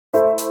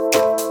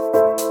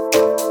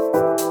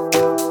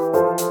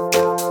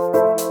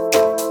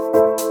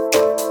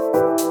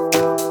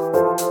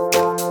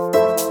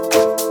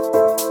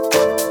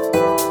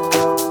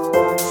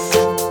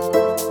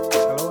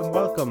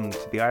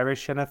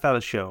Irish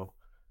NFL show.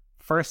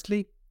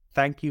 Firstly,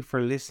 thank you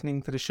for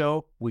listening to the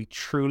show. We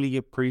truly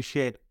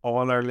appreciate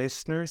all our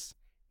listeners.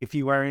 If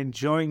you are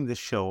enjoying the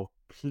show,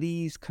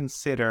 please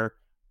consider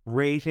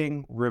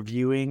rating,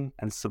 reviewing,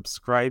 and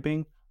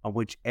subscribing on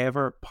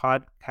whichever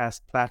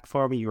podcast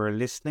platform you are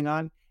listening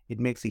on. It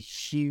makes a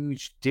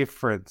huge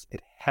difference.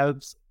 It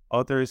helps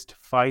others to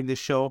find the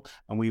show,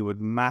 and we would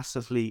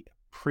massively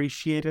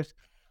appreciate it.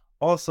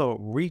 Also,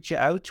 reach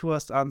out to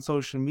us on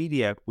social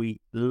media. We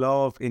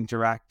love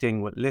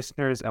interacting with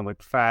listeners and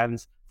with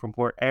fans from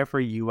wherever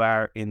you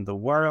are in the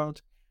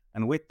world.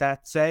 And with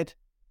that said,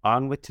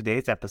 on with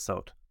today's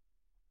episode.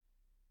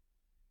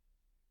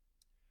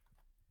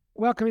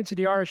 Welcome into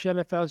the Irish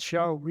NFL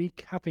show,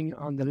 recapping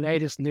on the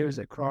latest news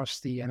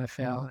across the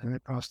NFL and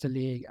across the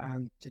league.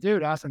 And to do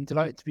that, I'm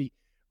delighted to be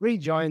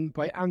rejoined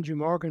by Andrew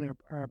Morgan,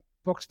 our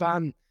Bucks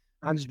fan.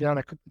 Andrew's been on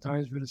a couple of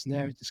times with us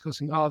now,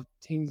 discussing all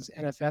things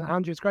NFL.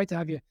 Andrew, it's great to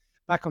have you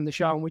back on the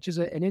show, which is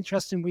an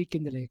interesting week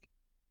in the league.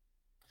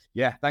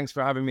 Yeah, thanks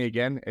for having me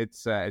again.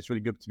 It's really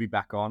good to be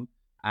back on.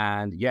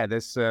 And yeah,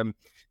 there's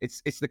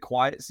it's the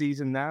quiet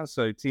season now,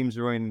 so teams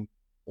are in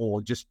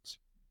or just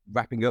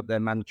wrapping up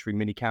their mandatory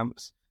mini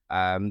camps.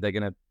 They're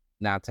going to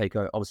now take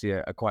obviously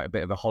quite a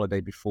bit of a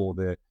holiday before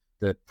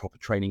the proper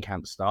training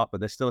camps start, but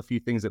there's still a few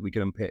things that we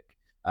can unpick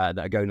that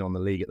are going on in the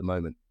league at the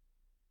moment.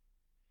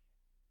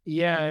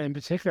 Yeah, in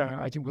particular,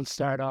 I think we'll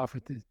start off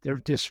with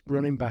this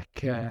running back.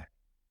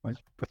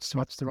 What's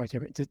the right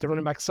term? The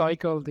running back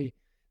cycle, the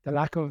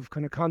lack of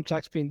kind of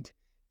contracts being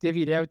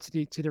divvied out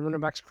to the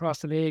running backs across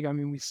the league. I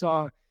mean, we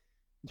saw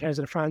in terms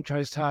of the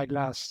franchise tag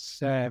last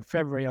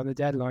February on the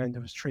deadline,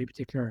 there was three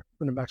particular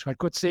running backs who had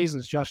good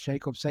seasons: Josh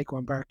Jacobs,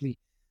 Saquon Barkley,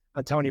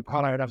 and Tony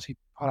Pollard. Obviously,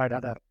 Pollard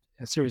had a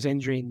serious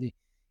injury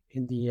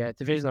in the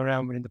divisional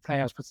round, but in the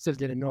playoffs, but still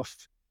did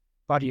enough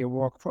body of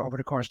work over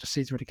the course of the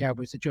season for the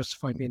Cowboys to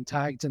justify being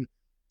tagged. And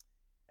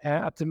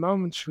at the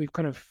moment, we've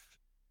kind of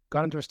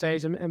got into a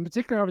stage, and in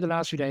particular over the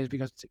last few days,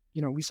 because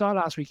we saw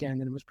last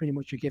weekend, and it was pretty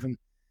much a given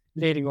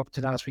leading up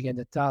to last weekend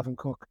that Dalvin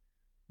Cook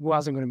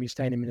wasn't going to be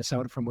staying in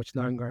Minnesota for much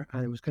longer,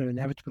 and it was kind of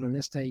inevitable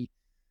unless they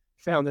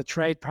found a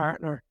trade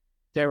partner.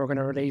 They were going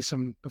to release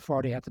him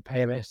before they had to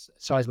pay him a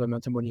sizable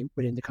amount of money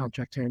within the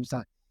contract terms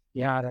that he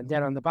had. And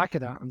then on the back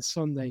of that, on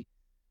Sunday,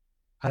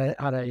 had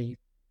a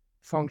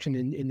function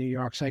in New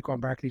York.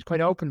 Saquon Barkley is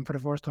quite open for the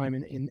first time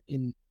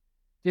in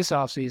this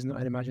offseason,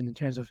 I'd imagine, in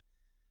terms of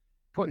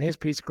putting his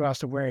piece across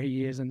to where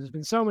he is. And there's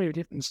been so many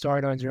different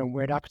storylines around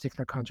where that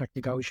particular contract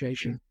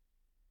negotiation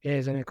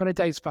is. And it kind of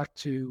dates back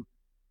to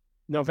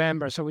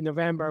November. So in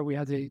November, we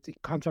had the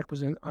contract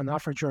was on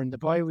offer during the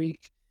bye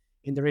week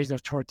in the region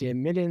of $38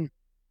 million.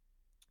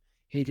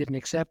 He didn't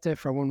accept it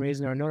for one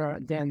reason or another.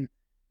 And then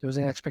there was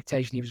an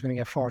expectation he was going to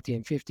get 40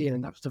 and 50,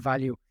 and that was the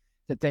value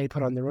that they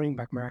put on the running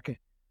back market.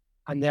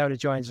 And now the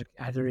Giants,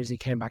 he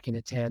came back in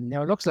at 10.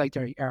 Now it looks like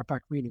they are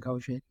back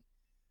renegotiating.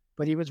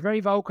 But he was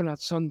very vocal on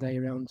Sunday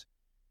around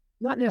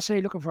not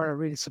necessarily looking for a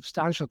really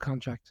substantial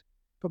contract,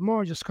 but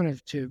more just kind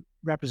of to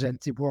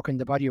represent the work and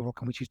the body of work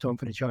in which he's done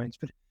for the Giants.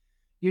 But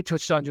you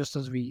touched on, just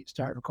as we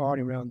start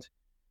recording, around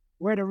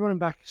where the running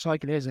back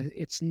cycle is.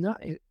 It's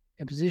not a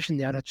position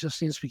there that just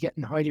seems to be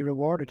getting highly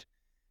rewarded.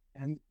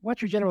 And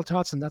what's your general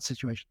thoughts on that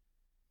situation?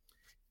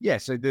 Yeah,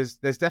 so there's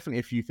definitely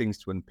a few things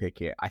to unpick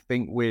here. I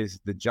think with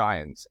the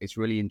Giants, it's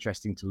really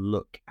interesting to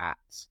look at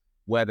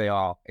where they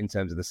are in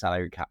terms of the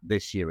salary cap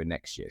this year and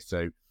next year.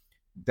 So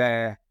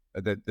the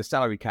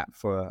salary cap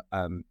for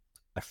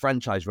a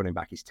franchise running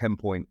back is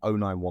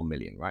 $10.091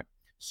 million, right?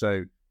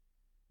 So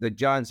the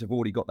Giants have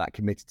already got that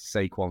committed to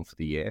Saquon for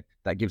the year.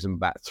 That gives them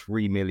about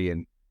 $3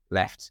 million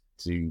left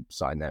to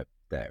sign their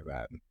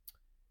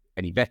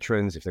any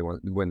veterans if they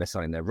want, when they're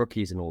signing their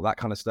rookies and all that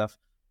kind of stuff.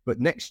 But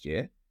next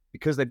year,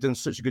 because they've done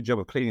such a good job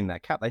of cleaning their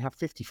cap, they have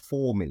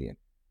 $54 million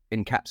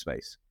in cap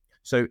space.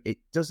 So it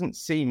doesn't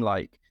seem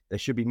like there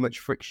should be much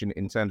friction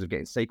in terms of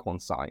getting Saquon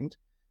signed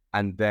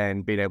and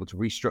then being able to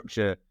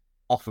restructure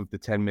off of the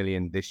 $10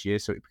 million this year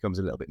so it becomes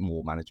a little bit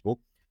more manageable,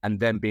 and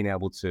then being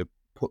able to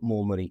put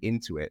more money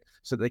into it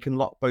so that they can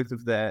lock both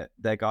of their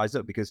guys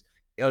up. Because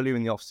earlier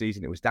in the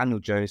offseason, it was Daniel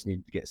Jones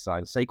needed to get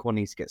signed, Saquon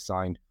needs to get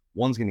signed,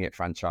 one's going to get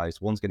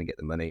franchised, one's going to get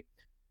the money.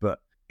 But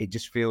it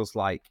just feels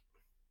like,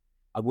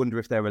 I wonder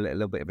if they're a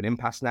little bit of an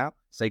impasse now.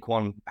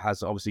 Saquon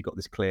has obviously got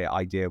this clear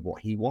idea of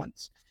what he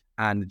wants,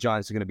 and the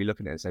Giants are going to be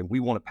looking at it and saying, we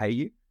want to pay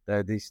you.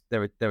 They're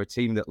a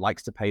team that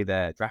likes to pay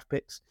their draft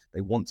picks. They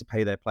want to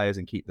pay their players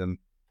and keep them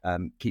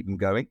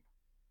going.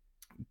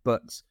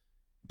 But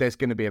there's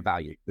going to be a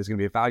value. There's going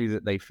to be a value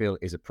that they feel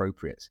is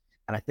appropriate.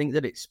 And I think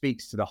that it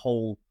speaks to the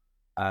whole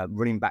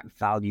running back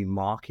value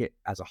market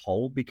as a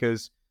whole,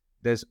 because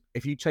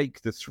if you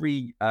take the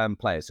three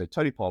players, so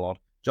Tony Pollard,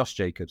 Josh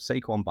Jacobs,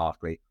 Saquon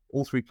Barkley,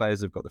 all three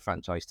players have got the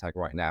franchise tag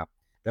right now.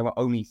 There are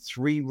only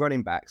three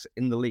running backs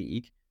in the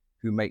league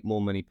who make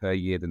more money per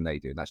year than they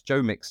do. And that's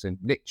Joe Mixon,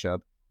 Nick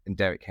Chubb, and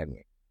Derrick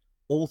Henry.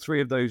 All three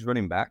of those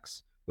running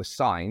backs were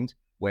signed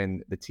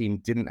when the team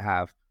didn't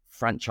have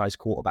franchise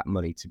quarterback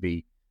money to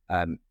be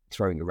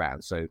throwing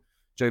around. So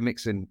Joe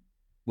Mixon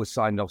was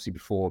signed obviously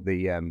before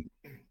the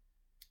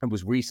and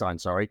was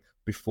re-signed,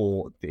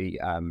 before the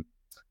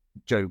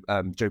Joe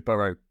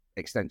Burrow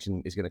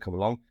extension is going to come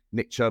along.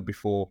 Nick Chubb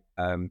before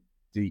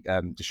the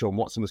Deshaun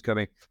Watson was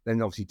coming.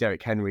 Then obviously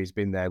Derrick Henry has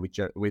been there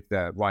with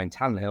Ryan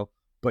Tannehill,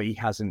 but he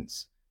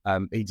hasn't.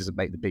 He doesn't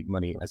make the big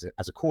money as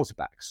a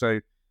quarterback. So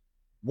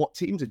what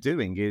teams are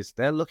doing is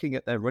they're looking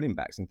at their running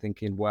backs and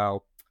thinking,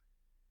 well,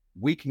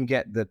 we can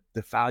get the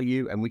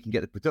value and we can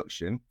get the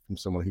production from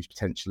someone who's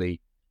potentially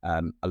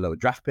a lower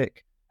draft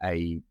pick,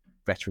 a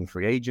veteran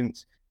free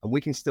agent, and we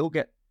can still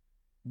get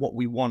what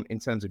we want in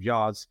terms of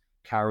yards,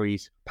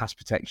 carries, pass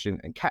protection,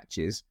 and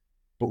catches,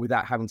 but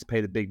without having to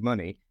pay the big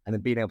money, and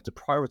then being able to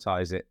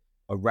prioritize it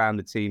around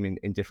the team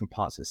in different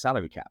parts of the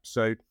salary cap.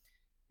 So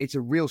it's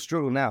a real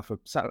struggle now for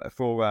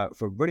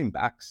running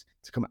backs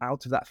to come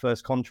out of that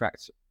first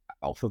contract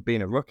off of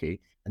being a rookie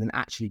and then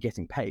actually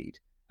getting paid.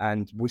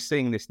 And we're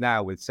seeing this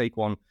now with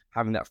Saquon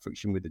having that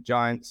friction with the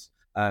Giants.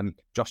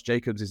 Josh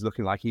Jacobs is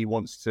looking like he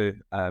wants to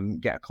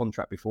get a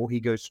contract before he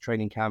goes to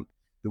training camp.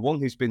 The one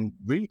who's been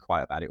really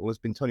quiet about it has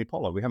been Tony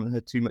Pollard. We haven't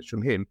heard too much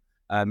from him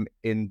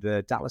in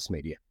the Dallas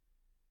media.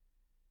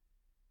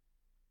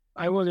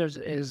 I wonder,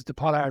 is the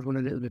Pollard one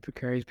a little bit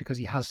precarious because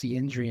he has the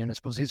injury, and I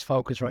suppose his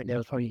focus right now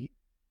is probably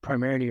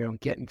primarily on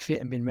getting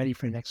fit and being ready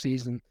for the next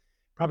season.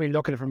 Probably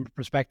looking at it from a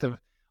perspective,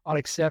 I'll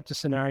accept the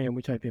scenario in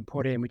which I've been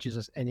put in, which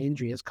is an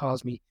injury has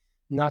caused me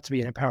not to be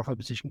in a powerful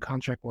position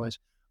contract-wise.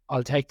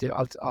 I'll take it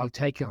on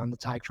the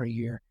tag for a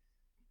year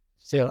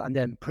still, and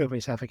then prove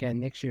myself again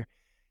next year.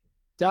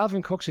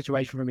 Dalvin Cook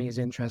situation for me is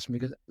interesting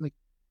because, like,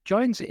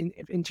 Giants,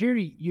 in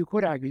theory, you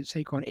could argue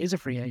Saquon is a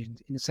free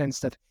agent in the sense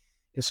that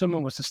if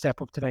someone was to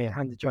step up today and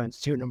hand the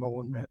Giants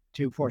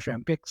two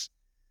fourth-round picks,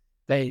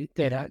 they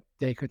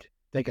could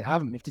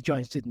have him if the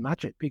Giants didn't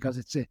match it, because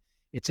it's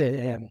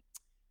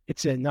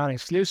a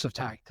non-exclusive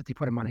tag that they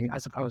put him on,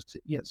 as opposed to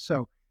it's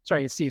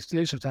the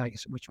exclusive tag,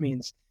 which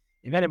means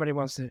if anybody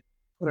wants to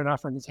put an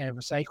offer on the table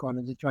for Saquon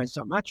and the Giants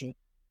don't match it,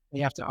 they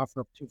have to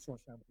offer up 2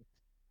 fourth-round picks.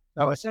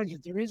 So essentially,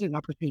 there is an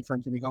opportunity for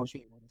him to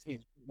negotiate with the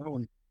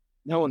team.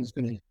 No one's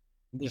going to,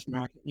 in this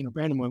market,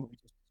 Brandon Moore is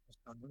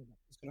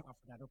going to offer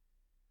that up.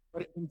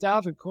 But in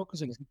Dalvin Cook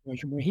is in a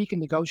situation where he can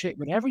negotiate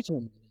with every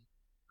team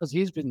because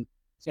he's been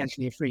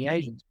essentially a free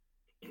agent.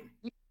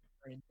 He's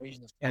an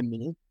agent of $10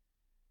 million.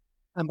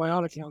 And by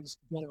all accounts,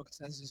 the general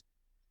consensus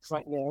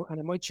right now, and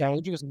it might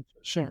change because I'm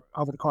sure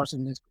over the course of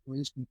the next couple of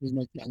weeks, he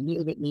might get a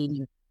little bit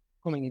leaner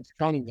coming into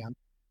training camp.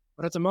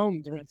 But at the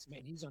moment, they're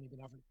estimating he's only been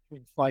offered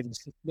between $5 and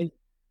 $6 million.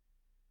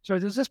 So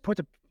does this put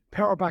the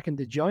power back in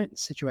the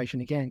Giants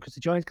situation again? Because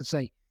the Giants could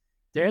say,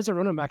 there's a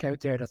running back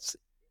out there that's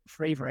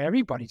free for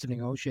everybody to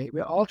negotiate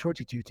with all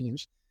 32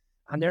 teams,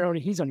 and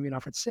he's only been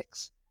offered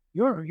 6.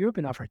 You've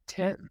been offered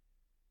 10.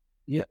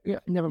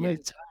 Never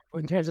made it. But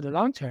in terms of the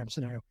long-term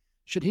scenario,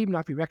 should he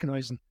not be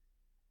recognizing,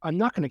 I'm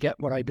not going to get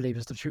what I believe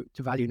is the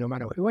value no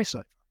matter who I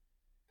sign for?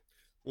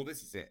 Well,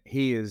 this is it.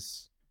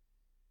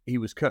 He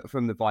was cut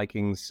from the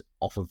Vikings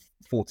off of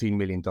 $14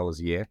 million a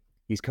year.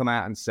 He's come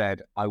out and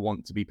said, I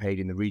want to be paid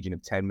in the region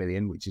of $10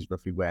 million, which is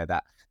roughly where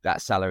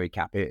that salary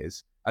cap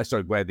is.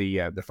 Where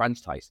the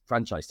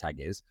franchise tag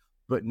is.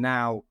 But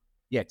now,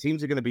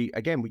 teams are going to be,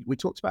 again, we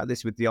talked about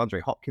this with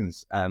DeAndre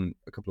Hopkins a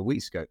couple of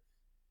weeks ago.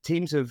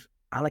 Teams have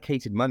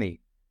allocated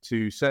money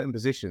to certain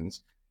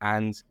positions,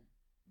 and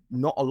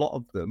not a lot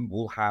of them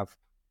will have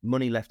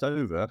money left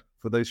over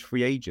for those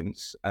free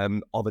agents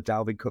of a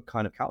Dalvin Cook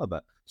kind of caliber.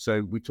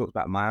 So we talked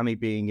about Miami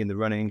being in the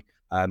running.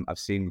 I've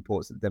seen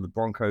reports that the Denver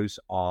Broncos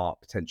are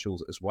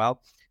potentials as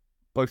well.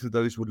 Both of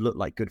those would look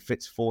like good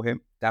fits for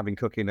him. Dalvin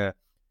Cook in a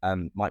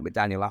Mike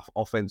McDaniel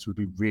offense would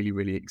be really,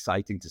 really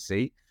exciting to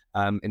see,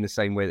 in the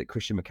same way that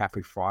Christian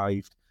McCaffrey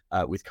thrived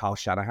with Kyle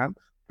Shanahan.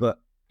 But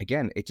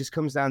again, it just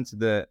comes down to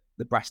the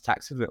brass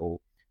tacks of it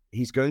all.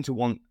 He's going to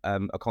want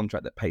a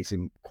contract that pays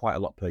him quite a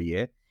lot per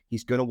year.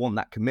 He's going to want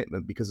that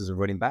commitment because as a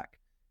running back,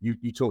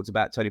 you talked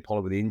about Tony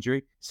Pollard with the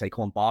injury,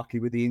 Saquon Barkley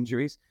with the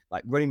injuries.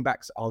 Like, running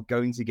backs are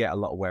going to get a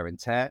lot of wear and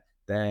tear.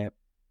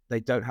 They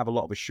don't have a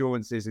lot of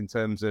assurances in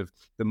terms of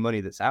the money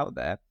that's out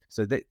there.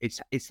 So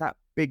it's that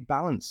big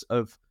balance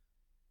of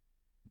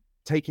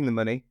taking the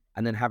money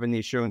and then having the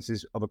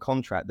assurances of a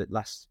contract that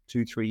lasts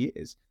 2-3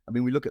 years. I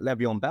mean, we look at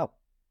Le'Veon Bell.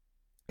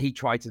 He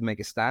tried to make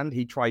a stand.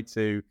 He tried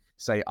to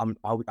say,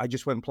 I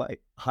just won't play.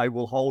 I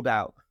will hold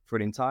out for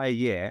an entire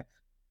year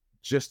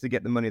just to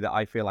get the money that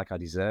I feel like I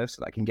deserve so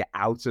that I can get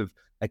out of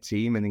a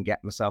team and then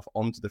get myself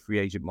onto the free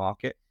agent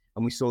market.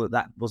 And we saw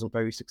that wasn't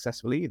very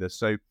successful either.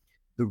 So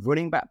the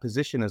running back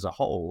position as a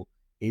whole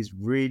is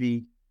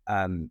really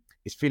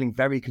is feeling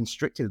very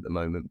constricted at the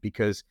moment,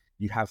 because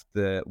you have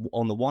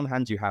on the one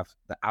hand, you have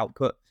the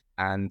output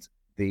and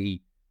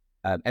the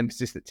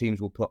emphasis that teams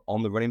will put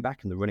on the running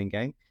back and the running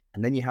game.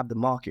 And then you have the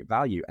market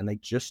value, and they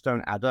just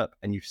don't add up.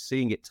 And you're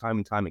seeing it time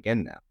and time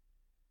again now.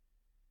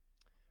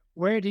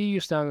 Where do you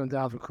stand on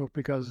Dalvin Cook?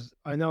 Because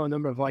I know a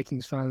number of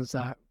Vikings fans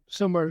that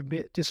some were a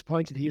bit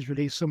disappointed he's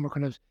released. Some were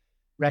kind of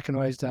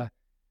recognised that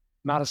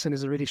Madison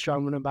is a really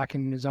strong running back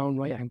in his own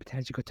right and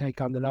potentially could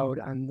take on the load.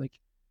 And like,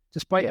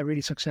 despite a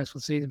really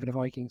successful season for the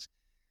Vikings,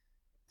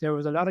 there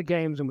was a lot of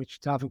games in which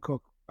Dalvin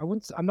Cook,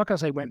 I'm not going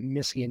to say went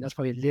missing, and that's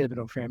probably a little bit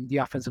unfair. The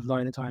offensive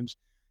line at times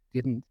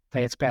didn't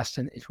play its best,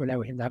 and it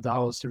allowed him to have the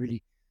holes to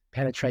really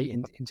penetrate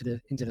into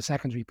the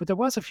secondary. But there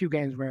was a few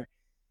games where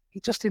he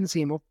just didn't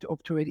seem up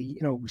to it.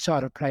 We saw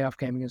the playoff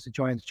game against the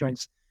Giants.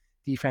 Giants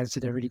defense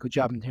did a really good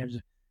job in terms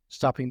of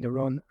stopping the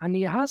run, and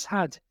he has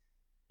had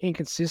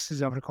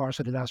inconsistencies over the course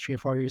of the last 3 or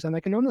 4 years. And I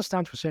can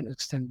understand to a certain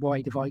extent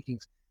why the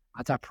Vikings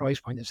at that price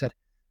point have said,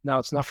 no,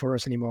 it's not for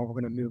us anymore.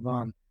 We're going to move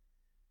on.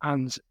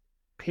 And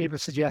people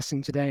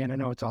suggesting today, and I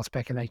know it's all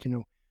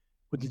speculation,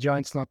 would the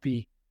Giants not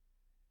be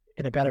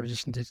in a better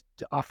position to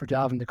offer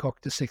Dalvin Cook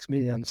the $6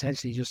 million and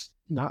essentially just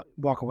not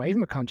walk away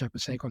from a contract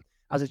with Saquon?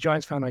 As a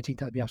Giants fan, I think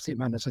that'd be absolute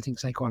madness. I think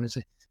Saquon is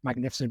a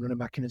magnificent running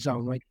back in his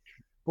own right.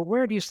 But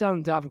where do you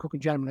stand on Dalvin Cook in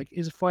general? Like,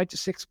 is $5 to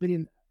 $6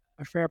 million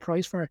a fair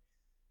price for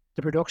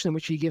the production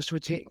which he gives to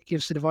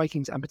the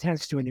Vikings and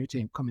potentially to a new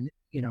team coming?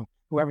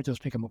 Whoever does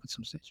pick him up at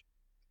some stage.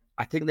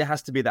 I think there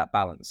has to be that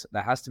balance.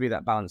 There has to be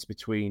that balance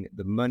between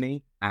the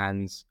money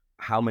and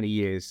how many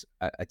years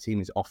a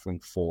team is offering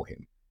for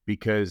him.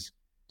 Because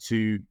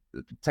to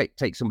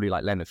take somebody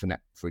like Leonard Fournette,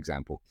 for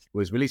example, who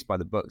was released by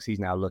the Bucs, he's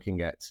now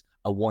looking at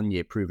a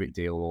 1-year prove-it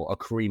deal, or a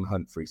Kareem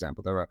Hunt, for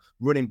example. There are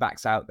running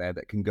backs out there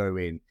that can go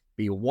in,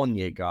 be a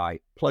 1-year guy,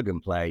 plug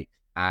and play,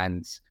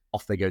 and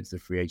off they go to the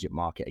free agent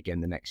market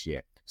again the next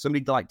year.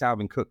 Somebody like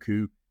Dalvin Cook,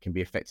 who can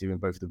be effective in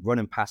both the run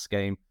and pass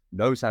game,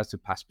 knows how to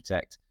pass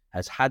protect,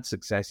 has had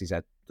success. He's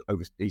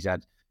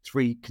had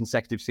 3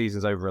 consecutive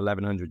seasons over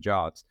 1,100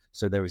 yards.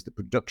 So there is the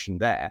production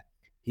there.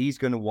 He's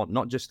going to want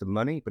not just the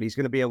money, but he's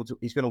going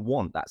to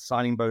want that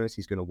signing bonus.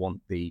 He's going to want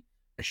the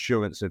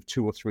assurance of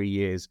 2 or 3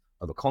 years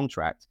of a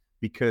contract,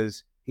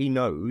 because he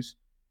knows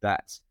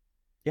that,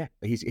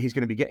 he's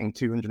going to be getting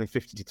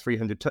 250 to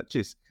 300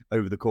 touches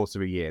over the course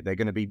of a year. They're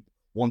going to be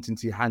wanting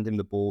to hand him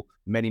the ball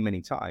many,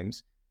 many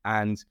times.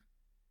 And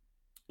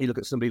you look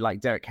at somebody like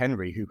Derrick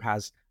Henry, who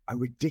has a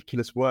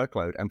ridiculous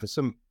workload, and for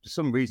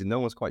some reason, no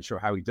one's quite sure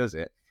how he does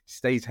it,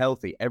 stays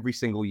healthy every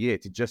single year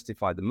to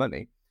justify the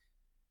money.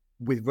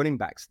 With running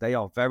backs, they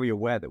are very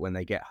aware that when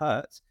they get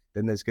hurt,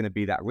 then there's going to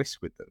be that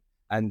risk with them.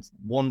 And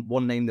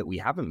one name that we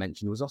haven't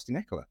mentioned was Austin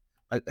Eckler,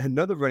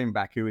 another running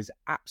back who is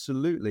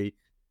absolutely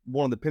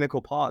one of the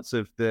pinnacle parts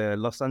of the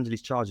Los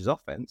Angeles Chargers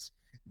offense.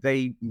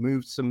 They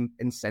moved some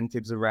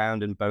incentives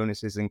around and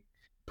bonuses and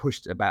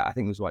pushed about, I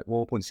think it was like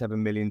 $4.7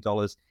 million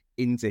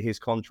into his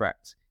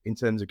contract in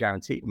terms of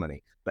guaranteed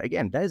money. But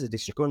again, there's a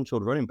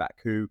disgruntled running back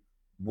who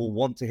will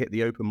want to hit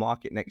the open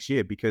market next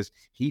year because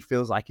he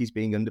feels like he's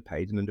being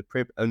underpaid and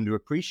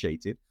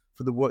underappreciated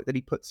for the work that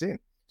he puts in.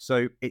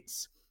 So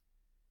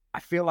I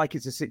feel like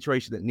it's a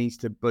situation that needs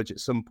to budge at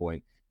some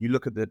point. You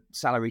look at the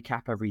salary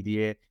cap every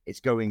year, it's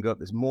going up.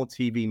 There's more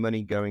TV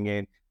money going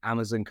in.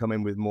 Amazon come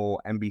in with more,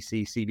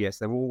 NBC, CBS,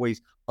 they're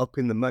always up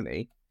in the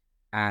money,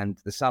 and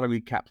the salary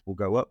caps will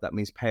go up. That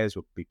means players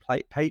will be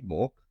paid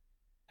more.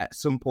 At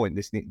some point,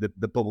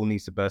 the bubble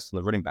needs to burst on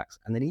the running backs,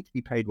 and they need to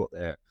be paid what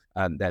they're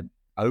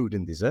owed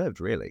and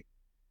deserved, really.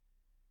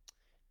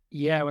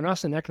 Yeah, when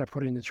Austin Eckler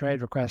put in the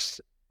trade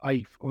request,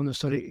 I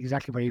understood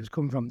exactly where he was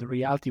coming from. The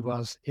reality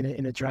was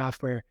in a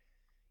draft where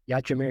you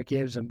had Jahmyr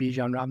Gibbs and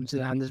Bijan Robinson,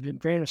 and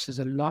there's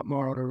a lot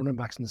more other running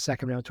backs in the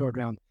second round, third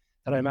round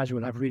that I imagine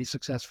will have really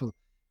successful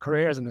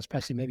careers, and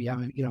especially maybe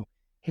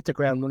hit the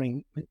ground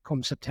running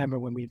come September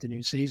when we have the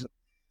new season.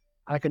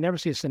 And I could never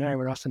see a scenario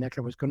where Austin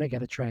Eckler was going to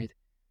get a trade,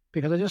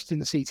 because I just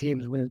didn't see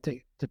teams willing to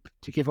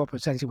give up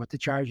essentially what the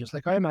Chargers.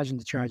 Like, I imagine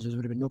the Chargers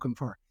would have been looking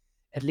for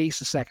at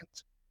least a second,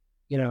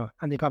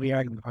 and they probably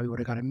would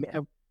have got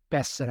a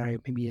best scenario,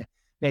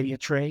 maybe a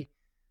trade.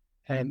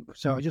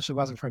 So it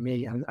wasn't for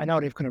me. And I know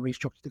they've kind of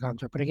restructured the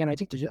contract, but again, I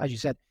think, as you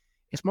said,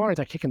 it's more like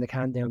they're kicking the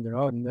can down the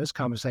road, and this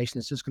conversation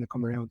is just going to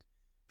come around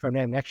from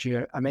them next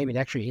year, and maybe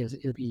next year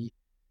it'll be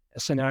a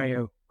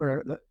scenario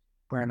where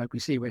like we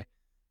see with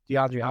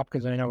DeAndre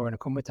Hopkins, and I know we're going to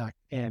come with that,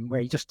 where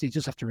you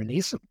just have to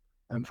release him.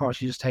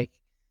 Unfortunately, just take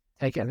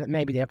it. And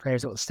maybe they have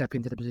players that will step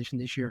into the position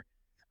this year.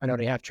 I know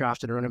they have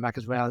drafted a running back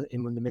as well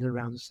in one of the middle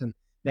rounds, and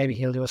maybe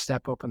he'll do a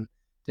step up and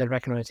they'll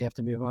recognize they have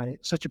to move on.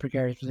 It's such a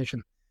precarious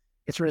position.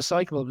 It's a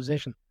recyclable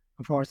position,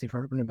 unfortunately,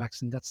 for running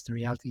backs, and that's the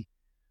reality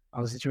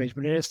of the situation.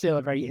 But it is still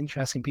a very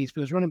interesting piece,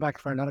 because running back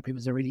for a lot of people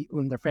is really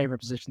one of their favorite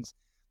positions.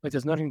 Like,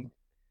 there's nothing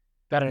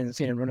better than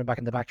seeing a running back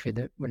in the backfield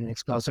with an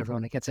explosive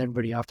run. It gets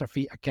everybody off their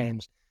feet at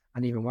games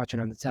and even watching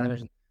on the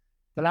television.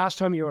 The last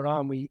time you were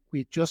on, we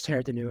just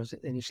heard the news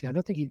initially. I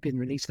don't think he'd been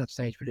released at that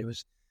stage, but it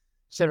was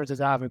similar to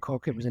Dalvin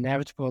Cook. It was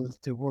inevitable.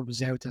 The word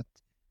was out that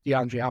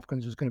DeAndre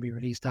Hopkins was going to be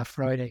released that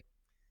Friday.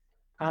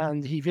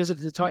 And he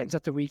visited the Titans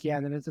at the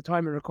weekend, and at the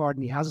time of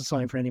recording, he hasn't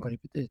signed for anybody,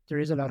 but there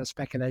is a lot of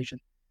speculation.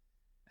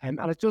 And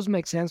it does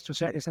make sense to a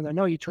certain extent. I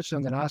know you touched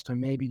on the last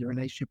time, maybe the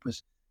relationship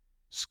was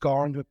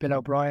scorned with Bill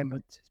O'Brien,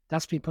 but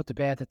that's been put to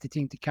bed that they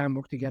think they can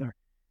work together.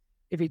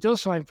 If he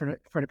does sign for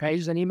the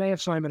Patriots, and he may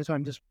have signed by the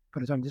time this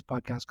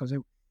podcast goes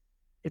out,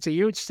 it's a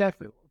huge step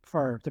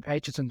for the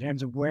Patriots in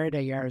terms of where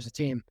they are as a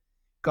team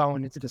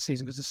going into the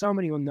season, because there's so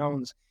many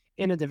unknowns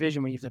in a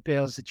division where you have the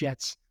Bills, the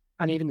Jets,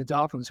 and even the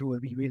Dolphins, who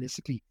will be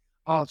realistically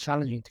all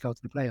challenging to go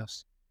to the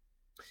playoffs.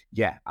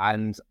 Yeah,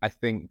 and I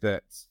think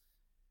that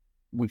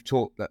we've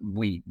talked that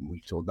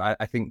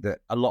I think that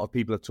a lot of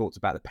people have talked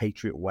about the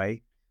Patriot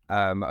way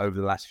over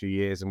the last few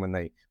years, and when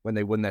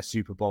they won their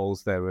Super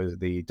Bowls, there were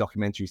the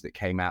documentaries that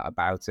came out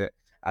about it,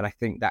 and I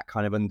think that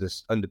kind of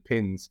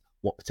underpins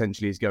what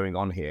potentially is going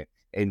on here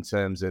in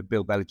terms of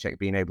Bill Belichick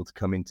being able to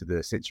come into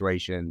the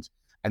situations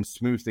and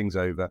smooth things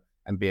over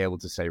and be able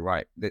to say,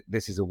 right,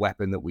 this is a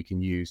weapon that we can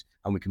use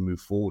and we can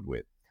move forward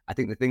with. I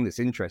think the thing that's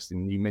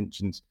interesting, you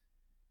mentioned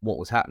what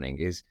was happening,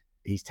 is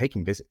he's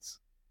taking visits.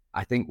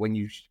 I think when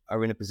you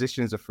are in a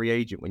position as a free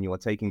agent, when you are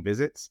taking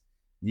visits,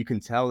 you can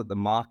tell that the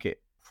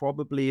market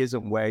probably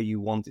isn't where you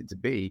want it to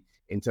be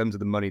in terms of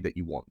the money that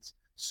you want.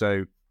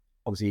 So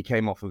obviously he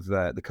came off of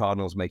the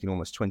Cardinals making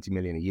almost $20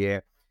 million a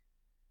year.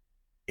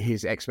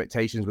 His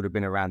expectations would have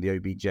been around the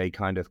OBJ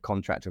kind of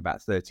contract of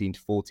about 13 to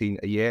 14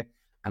 a year.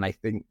 And I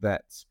think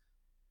that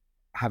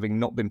having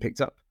not been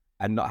picked up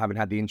and not having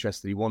had the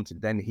interest that he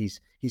wanted, then he's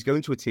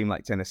going to a team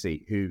like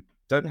Tennessee who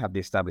don't have the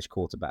established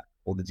quarterback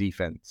or the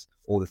defense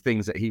or the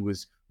things that he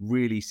was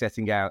really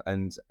setting out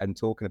and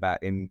talking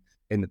about in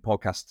the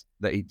podcast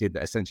that he did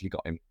that essentially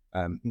got him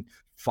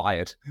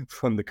fired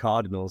from the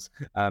Cardinals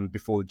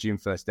before the June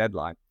 1st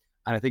deadline.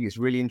 And I think it's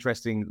really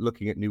interesting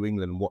looking at New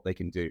England and what they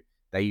can do.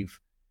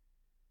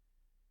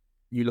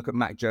 You look at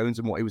Mac Jones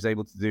and what he was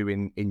able to do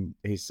in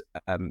his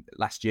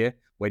last year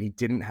when he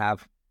didn't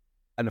have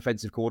an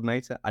offensive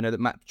coordinator. I know that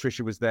Matt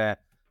Patricia was there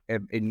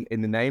in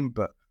the name,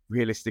 but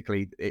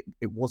realistically,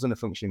 it wasn't a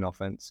functioning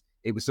offense.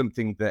 It was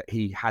something that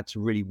he had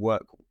to really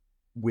work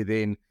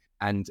within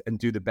and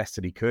do the best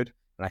that he could.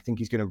 And I think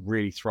he's going to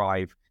really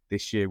thrive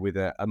this year with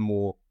a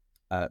more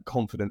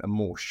confident and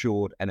more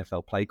assured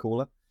NFL play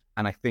caller.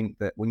 And I think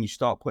that when you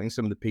start putting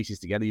some of the pieces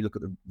together, you look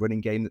at the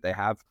running game that they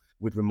have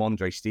with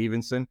Ramondre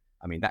Stevenson.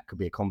 I mean, that could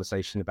be a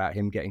conversation about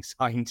him getting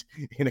signed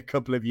in a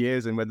couple of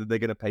years and whether they're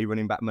going to pay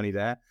running back money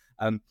there.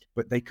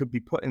 But they could be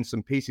putting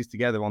some pieces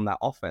together on that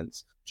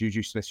offense.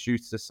 Juju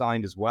Smith-Schuster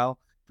signed as well,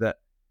 that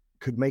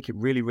could make it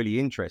really, really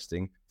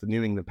interesting for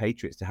New England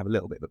Patriots to have a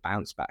little bit of a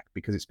bounce back,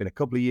 because it's been a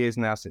couple of years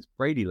now since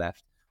Brady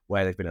left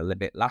where they've been a little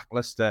bit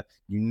lackluster.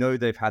 You know,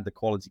 they've had the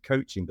quality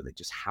coaching, but they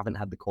just haven't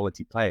had the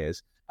quality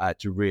players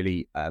to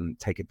really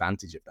take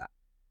advantage of that.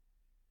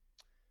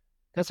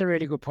 That's a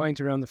really good point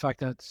around the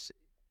fact that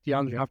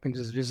DeAndre Hopkins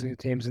is visiting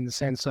teams, in the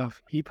sense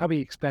of he probably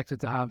expected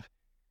to have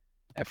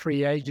a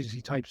free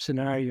agency type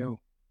scenario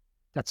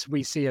that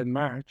we see in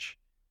March,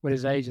 with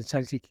his agent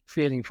essentially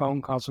fielding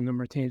phone calls from a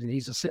number of teams, and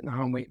he's just sitting at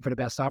home waiting for the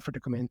best offer to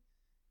come in.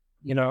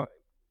 You know,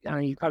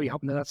 and he's probably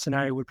hoping that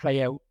scenario would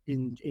play out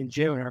in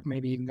June, or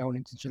maybe even going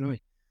into July.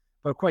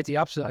 But quite the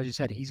opposite, as you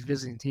said, he's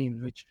visiting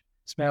teams, which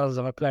smells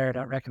of a player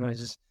that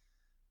recognises,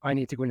 I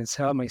need to go in and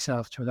sell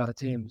myself to a lot of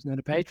teams. Now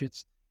the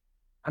Patriots,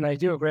 and I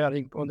do agree, I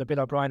think under Bill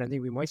O'Brien, I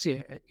think we might see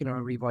a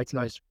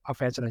revitalised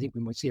offence, and I think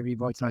we might see a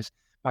revitalised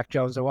Mac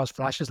Jones. There was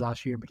flashes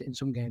last year, but in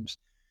some games,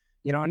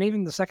 and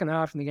even the second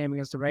half in the game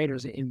against the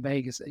Raiders in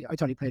Vegas, I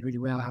thought he played really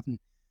well, having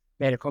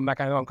made a comeback.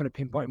 I know I'm going to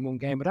pinpoint in one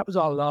game, but that was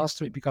all lost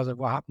to it because of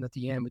what happened at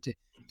the end with the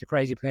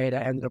crazy play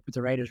that ended up with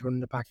the Raiders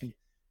running it back and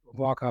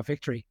walk-off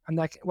victory. And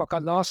what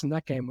got lost in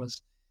that game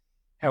was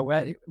how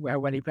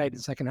well he played in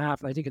the second half.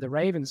 And I think of the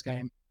Ravens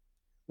game,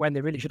 when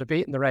they really should have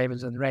beaten the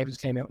Ravens, and the Ravens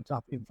came out on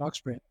top in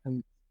Foxborough,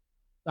 and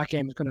that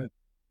game was kind of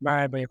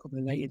marred by a couple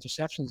of late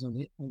interceptions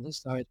on his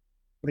side.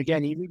 But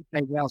again, he really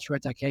played well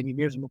throughout that game. He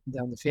moves him up and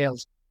down the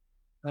field.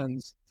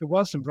 And there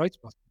was some bright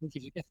spots. I think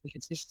if you get the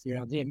consistency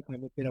around him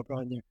and with Bill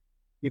O'Brien there,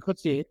 you could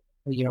see,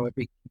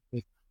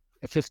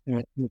 a fifth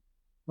minute,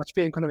 what's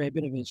been kind of a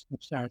bit of a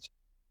start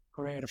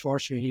career. The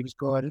first year he was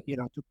good,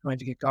 took time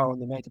to get going.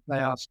 They made the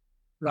playoffs,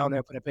 blown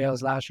out for the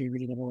Bills last year,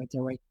 really never went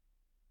their way.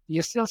 Do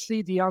you still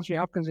see DeAndre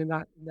Hopkins in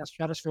that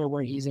stratosphere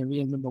where he's a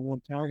real number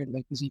one target?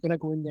 Like, is he going to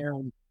go in there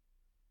and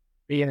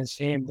be in a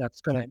team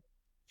that's going to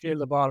field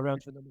the ball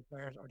around for number of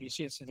players, or do you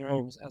see it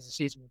scenarios as the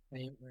season will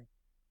play out where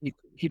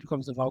he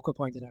becomes the vocal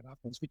point of that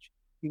offense, which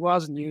he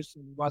wasn't used to?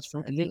 He was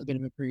for a little bit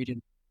of a period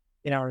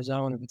in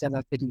Arizona, but then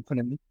that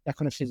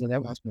kind of fizzled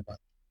out after that.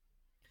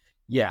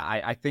 Yeah,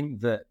 I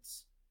think that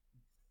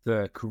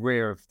the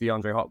career of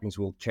DeAndre Hopkins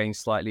will change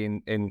slightly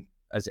in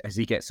as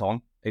he gets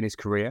on in his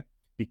career,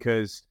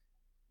 because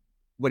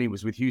when he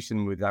was with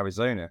Houston, with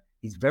Arizona,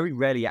 he's very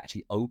rarely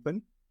actually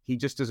open. He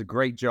just does a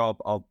great job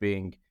of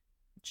being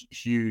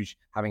huge,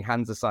 having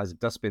hands the size of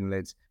dustbin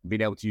lids, and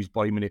being able to use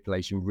body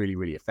manipulation really,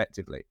 really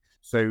effectively.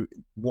 So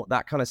what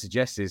that kind of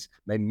suggests is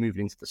maybe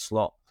moving into the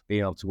slot,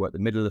 being able to work the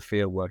middle of the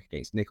field, work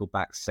against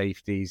nickelbacks,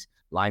 safeties,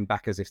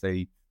 linebackers if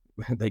they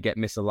get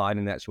misaligned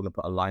and they actually want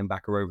to put a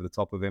linebacker over the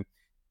top of him.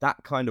 That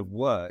kind of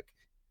work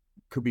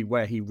could be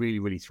where he really,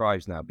 really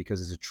thrives now,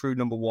 because as a true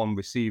number one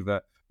receiver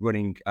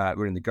running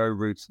the go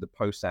routes, the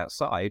post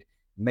outside,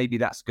 maybe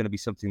that's going to be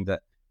something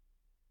that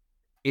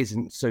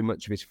isn't so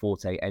much of his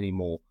forte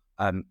anymore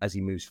as he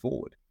moves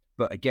forward.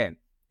 But again,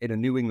 in a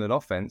New England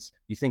offense,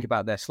 you think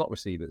about their slot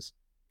receivers.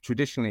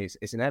 Traditionally,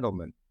 it's an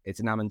Edelman, it's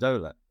an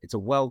Amendola, it's a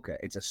Welker,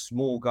 it's a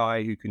small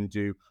guy who can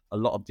do a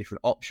lot of different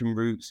option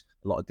routes,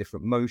 a lot of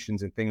different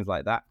motions and things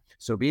like that.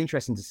 So it'll be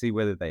interesting to see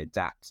whether they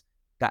adapt.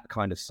 that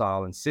kind of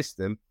style and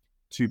system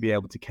to be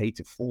able to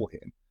cater for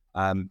him.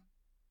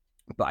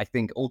 But I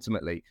think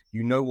ultimately,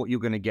 you know what you're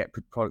going to get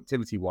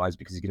productivity-wise,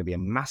 because he's going to be a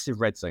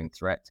massive red zone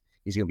threat.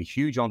 He's going to be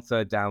huge on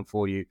third down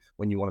for you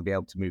when you want to be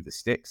able to move the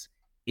sticks.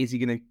 Is he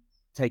going to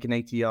take an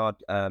 80-yard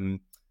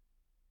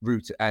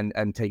route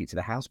and take it to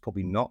the house?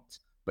 Probably not.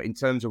 But in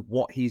terms of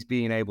what he's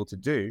being able to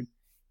do,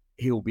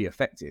 he'll be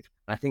effective.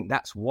 And I think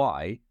that's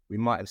why we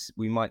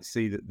might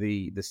see that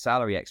the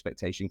salary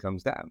expectation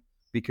comes down,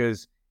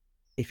 because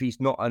if he's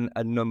not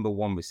a number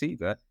one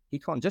receiver, he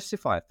can't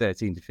justify a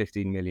 $13 to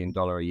 $15 million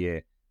a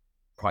year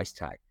price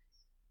tag.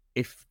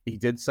 If he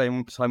did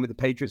same time with the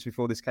Patriots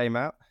before this came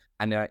out,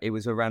 and it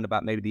was around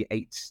about maybe the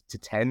 8 to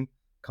 10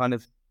 kind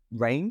of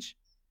range,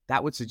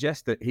 that would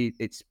suggest that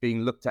it's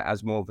being looked at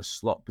as more of a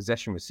slot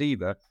possession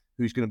receiver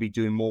who's going to be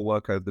doing more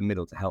work over the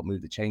middle to help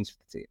move the chains for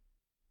the team.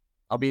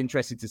 I'll be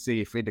interested to see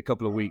if in a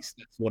couple of weeks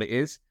that's what it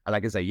is, and I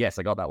can say, yes,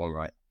 I got that one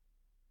right.